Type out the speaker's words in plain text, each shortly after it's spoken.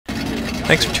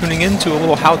Thanks for tuning in to a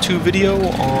little how-to video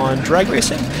on drag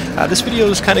racing. This video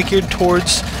is kind of geared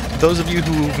towards those of you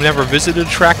who've never visited a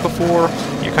track before.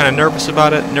 You're kind of nervous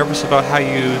about it, nervous about how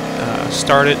you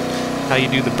start it, how you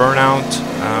do the burnout,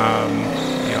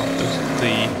 you know,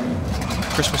 the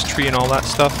Christmas tree and all that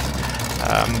stuff.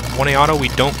 1A Auto, we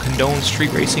don't condone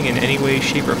street racing in any way,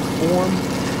 shape, or form.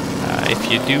 If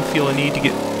you do feel a need to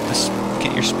get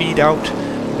your speed out,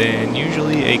 then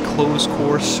usually a closed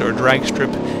course or drag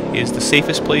strip is the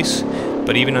safest place,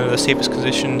 but even under the safest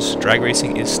conditions, drag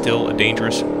racing is still a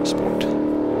dangerous sport.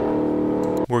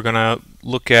 We're going to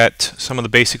look at some of the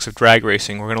basics of drag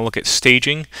racing. We're going to look at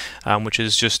staging, which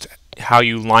is just how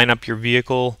you line up your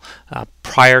vehicle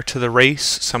prior to the race,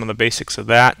 some of the basics of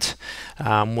that.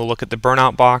 We'll look at the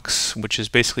burnout box, which is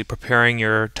basically preparing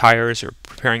your tires or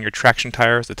preparing your traction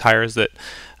tires, the tires that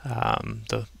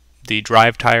the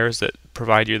drive tires that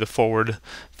provide you the forward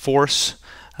force.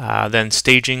 Then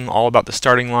staging, all about the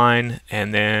starting line,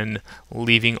 and then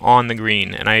leaving on the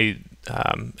green. And I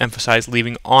emphasize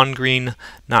leaving on green,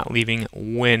 not leaving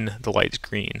when the light's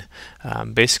green.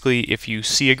 Basically, if you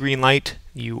see a green light,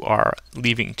 you are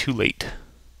leaving too late.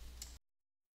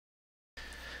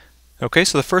 Okay,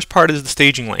 so the first part is the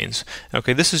staging lanes.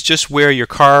 Okay, this is just where your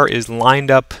car is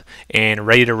lined up and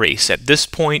ready to race. At this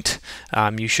point,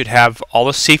 you should have all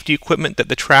the safety equipment that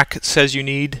the track says you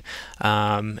need,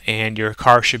 and your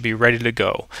car should be ready to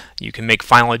go. You can make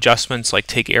final adjustments like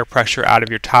take air pressure out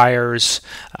of your tires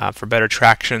for better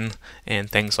traction and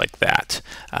things like that.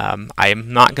 I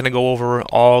am not going to go over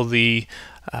all the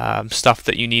stuff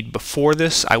that you need before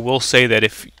this. I will say that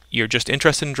if you're just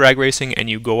interested in drag racing and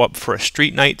you go up for a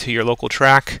street night to your local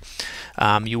track,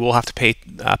 you will have to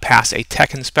pass a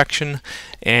tech inspection,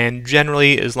 and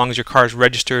generally, as long as your car is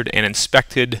registered and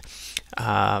inspected,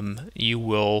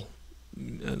 you'll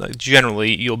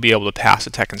be able to pass a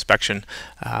tech inspection.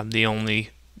 The only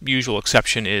usual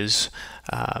exception is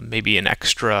maybe an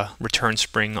extra return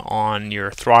spring on your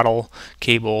throttle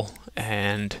cable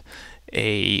and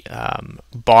a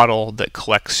bottle that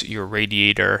collects your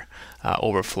radiator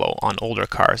overflow. On older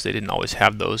cars, they didn't always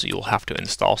have those. You'll have to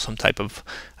install some type of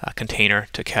container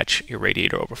to catch your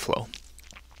radiator overflow.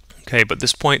 Okay, but at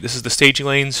this point, this is the staging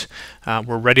lanes.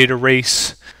 We're ready to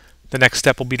race. The next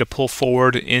step will be to pull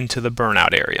forward into the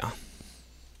burnout area.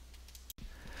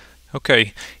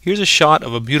 Okay, here's a shot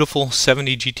of a beautiful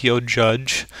 70 GTO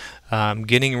Judge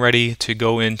getting ready to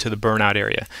go into the burnout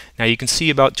area. Now you can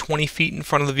see about 20 feet in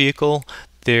front of the vehicle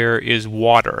there is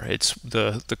water. It's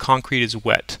the concrete is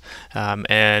wet,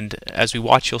 and as we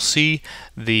watch, you'll see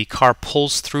the car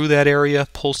pulls through that area,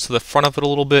 pulls to the front of it a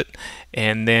little bit,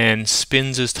 and then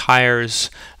spins his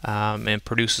tires and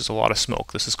produces a lot of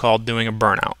smoke. This is called doing a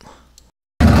burnout.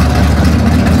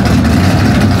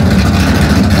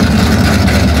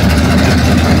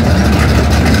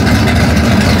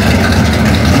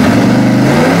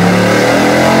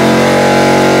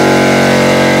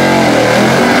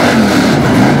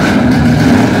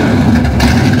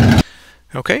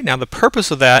 Okay, now the purpose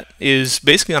of that is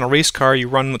basically on a race car you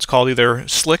run what's called either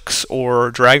slicks or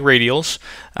drag radials,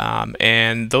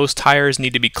 and those tires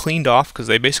need to be cleaned off because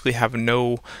they basically have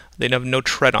no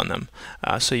tread on them.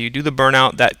 So you do the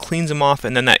burnout, that cleans them off,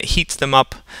 and then that heats them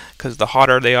up because the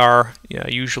hotter they are,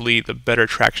 usually the better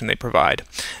traction they provide.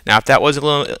 Now if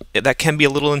that can be a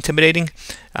little intimidating,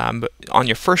 but on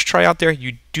your first try out there,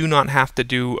 you do not have to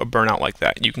do a burnout like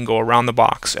that. You can go around the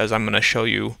box, as I'm going to show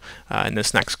you in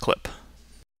this next clip.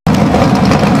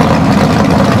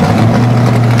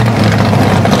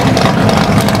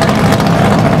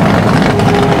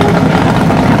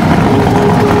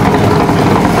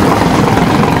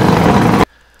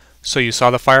 So you saw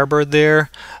the Firebird there,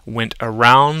 went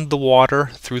around the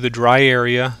water through the dry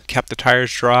area, kept the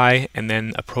tires dry, and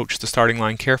then approached the starting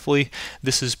line carefully.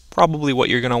 This is probably what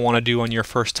you're going to want to do on your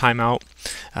first time out.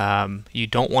 You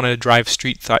don't want to drive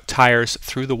street tires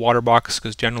through the water box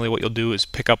because generally what you'll do is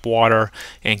pick up water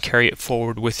and carry it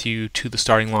forward with you to the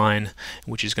starting line,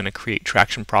 which is going to create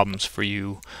traction problems for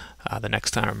you the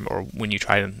next time or when you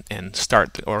try and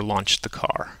start or launch the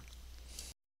car.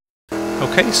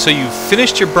 Okay, so you've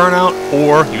finished your burnout,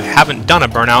 or you haven't done a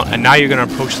burnout, and now you're going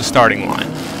to approach the starting line.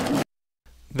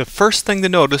 The first thing to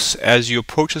notice as you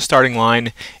approach the starting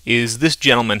line is this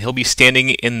gentleman. He'll be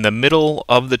standing in the middle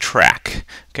of the track.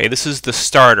 Okay, this is the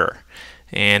starter.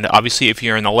 And obviously if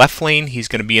you're in the left lane, he's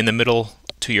going to be in the middle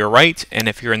to your right, and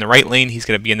if you're in the right lane, he's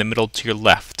going to be in the middle to your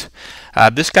left.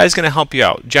 This guy's going to help you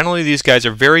out. Generally, these guys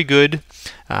are very good.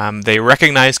 They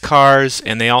recognize cars,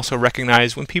 and they also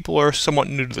recognize when people are somewhat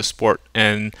new to the sport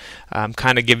and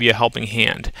kind of give you a helping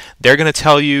hand. They're going to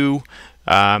tell you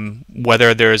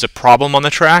whether there is a problem on the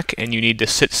track and you need to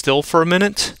sit still for a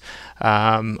minute,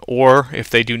 or if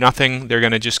they do nothing, they're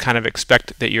going to just kind of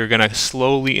expect that you're going to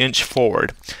slowly inch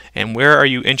forward. And where are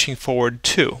you inching forward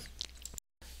to?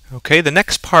 Okay, the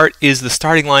next part is the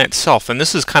starting line itself, and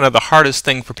this is kind of the hardest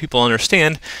thing for people to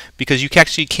understand because you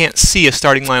actually can't see a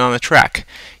starting line on the track.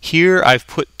 Here I've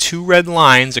put two red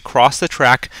lines across the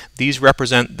track. These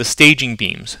represent the staging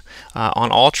beams.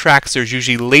 On all tracks there's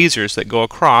usually lasers that go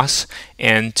across,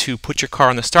 and to put your car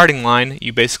on the starting line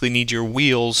you basically need your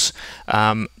wheels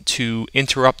to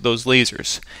interrupt those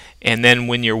lasers. And then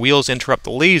when your wheels interrupt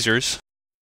the lasers,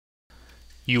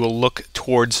 you will look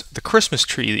towards the Christmas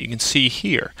tree that you can see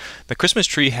here. The Christmas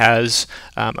tree has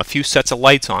a few sets of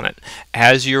lights on it.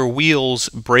 As your wheels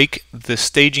break the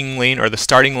staging lane or the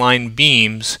starting line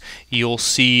beams, you'll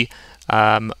see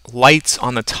lights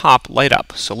on the top light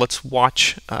up. So let's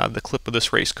watch the clip of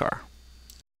this race car.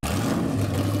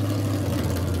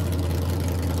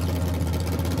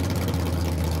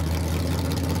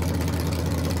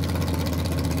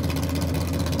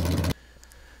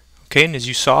 Okay, and as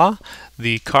you saw,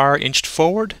 the car inched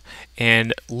forward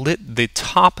and lit the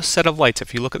top set of lights.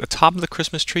 If you look at the top of the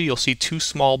Christmas tree, you'll see two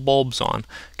small bulbs on.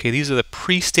 Okay, these are the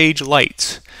pre-stage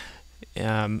lights.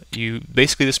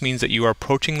 Basically this means that you are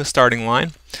approaching the starting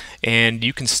line, and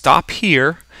you can stop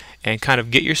here and kind of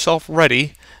get yourself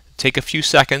ready. Take a few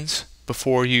seconds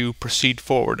before you proceed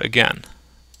forward again.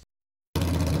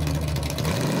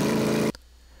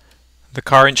 The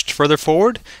car inched further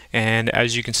forward, and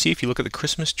as you can see, if you look at the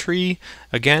Christmas tree,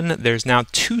 again, there's now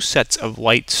two sets of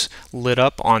lights lit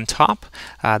up on top.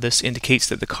 This indicates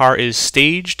that the car is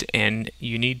staged, and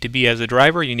you need to be, as a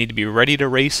driver, you need to be ready to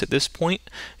race at this point.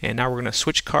 And now we're going to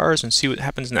switch cars and see what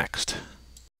happens next.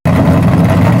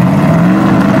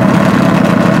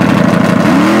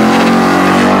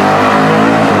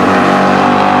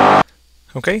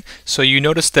 Okay, so you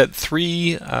notice that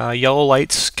three yellow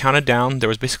lights counted down. There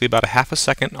was basically about a half a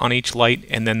second on each light,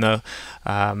 and then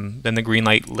the green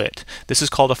light lit. This is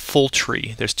called a full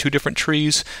tree. There's two different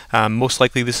trees. Most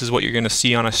likely this is what you're going to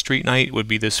see on a street night, would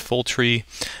be this full tree.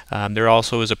 There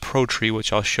also is a pro tree,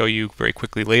 which I'll show you very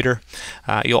quickly later.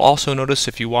 You'll also notice,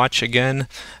 if you watch again,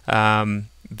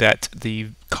 that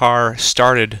the car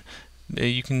started.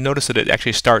 You can notice that it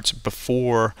actually starts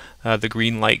before the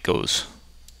green light goes.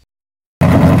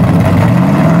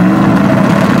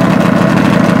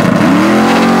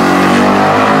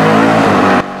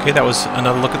 Okay, that was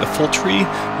another look at the full tree.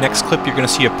 Next clip, you're going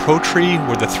to see a pro tree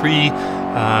where the three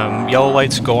yellow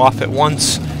lights go off at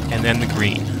once, and then the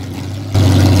green.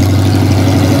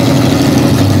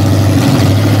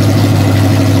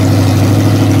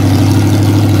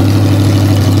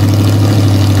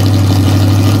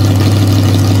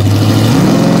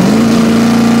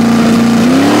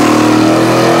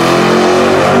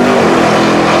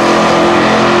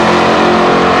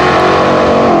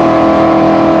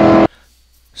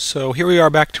 So here we are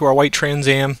back to our white Trans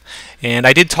Am, and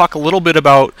I did talk a little bit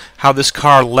about how this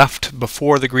car left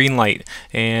before the green light.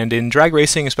 And in drag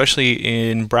racing, especially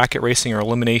in bracket racing or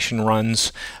elimination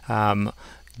runs,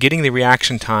 getting the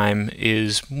reaction time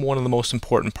is one of the most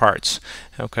important parts.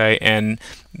 Okay, and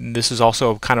this is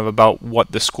also kind of about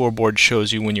what the scoreboard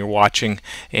shows you when you're watching.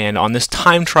 And on this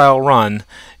time trial run,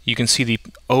 you can see the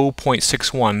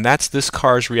 0.61. That's this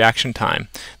car's reaction time.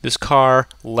 This car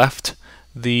left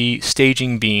the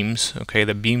staging beams, okay,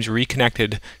 the beams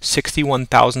reconnected 61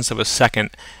 thousandths of a second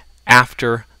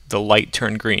after the light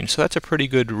turned green. So that's a pretty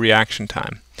good reaction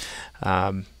time.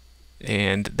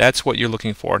 And that's what you're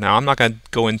looking for. Now, I'm not going to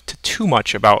go into too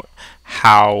much about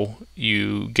how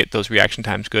you get those reaction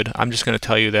times good. I'm just going to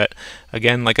tell you that,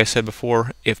 again, like I said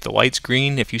before, if the light's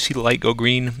green, if you see the light go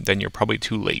green, then you're probably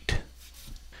too late.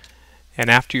 And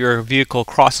after your vehicle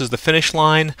crosses the finish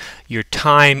line, your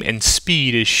time and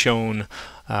speed is shown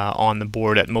on the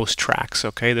board at most tracks.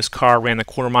 Okay, this car ran the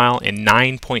quarter mile in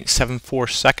 9.74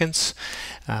 seconds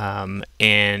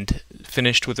and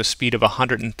finished with a speed of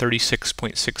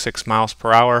 136.66 miles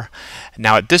per hour.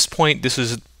 Now at this point, this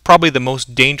is probably the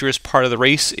most dangerous part of the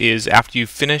race, is after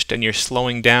you've finished and you're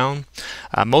slowing down.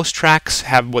 Most tracks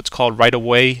have what's called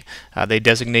right-of-way. They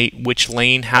designate which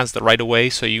lane has the right-of-way,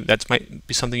 so that might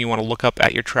be something you want to look up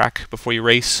at your track before you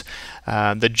race.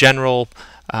 The general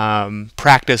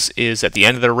practice is at the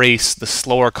end of the race, the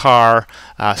slower car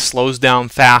slows down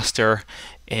faster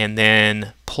and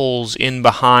then pulls in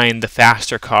behind the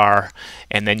faster car,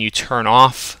 and then you turn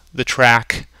off the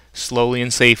track slowly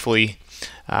and safely,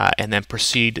 and then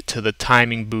proceed to the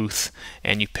timing booth,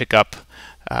 and you pick up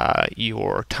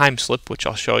your time slip, which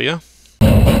I'll show you.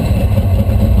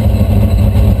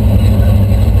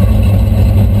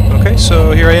 Okay,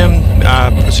 so here I am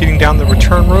proceeding down the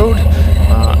return road.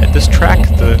 At this track,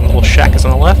 the little shack is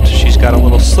on the left. She's got a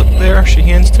little slip there she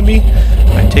hands to me.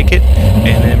 I take it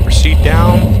and then proceed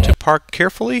down to park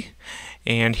carefully.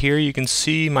 And here you can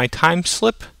see my time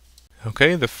slip.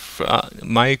 Okay,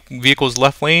 my vehicle's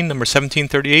left lane, number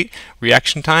 1738,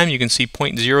 reaction time, you can see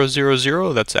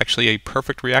 0.000. That's actually a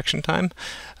perfect reaction time.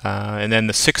 And then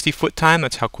the 60-foot time,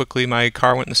 that's how quickly my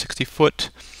car went in the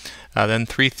 60-foot. Then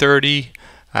 330,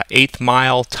 8th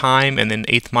mile time, and then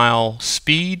 8th mile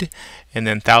speed, and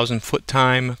then 1,000-foot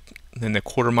time, then the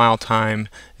quarter-mile time,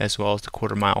 as well as the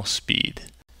quarter-mile speed.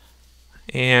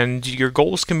 And your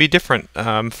goals can be different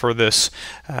for this.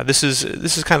 This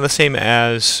is kind of the same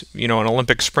as an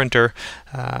Olympic sprinter.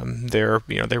 They run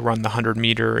the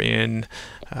 100-meter in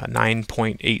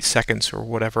 9.8 seconds or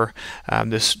whatever.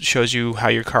 This shows you how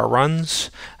your car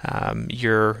runs.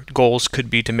 Your goals could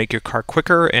be to make your car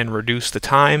quicker and reduce the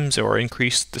times or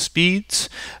increase the speeds,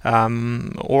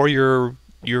 or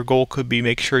your goal could be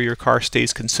make sure your car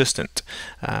stays consistent,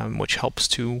 which helps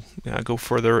to go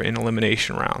further in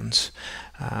elimination rounds.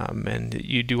 And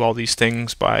you do all these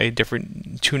things by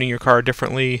tuning your car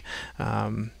differently,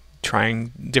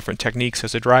 trying different techniques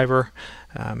as a driver,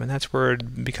 and that's where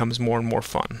it becomes more and more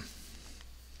fun.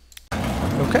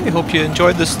 Okay, hope you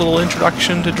enjoyed this little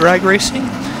introduction to drag racing.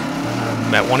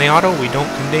 At 1A Auto, we don't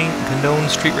condone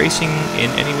street racing in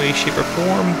any way, shape, or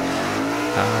form.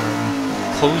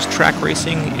 Closed track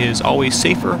racing is always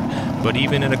safer, but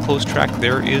even in a closed track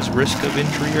there is risk of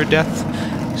injury or death.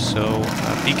 So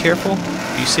be careful,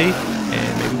 be safe,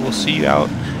 and maybe we'll see you out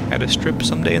at a strip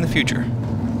someday in the future.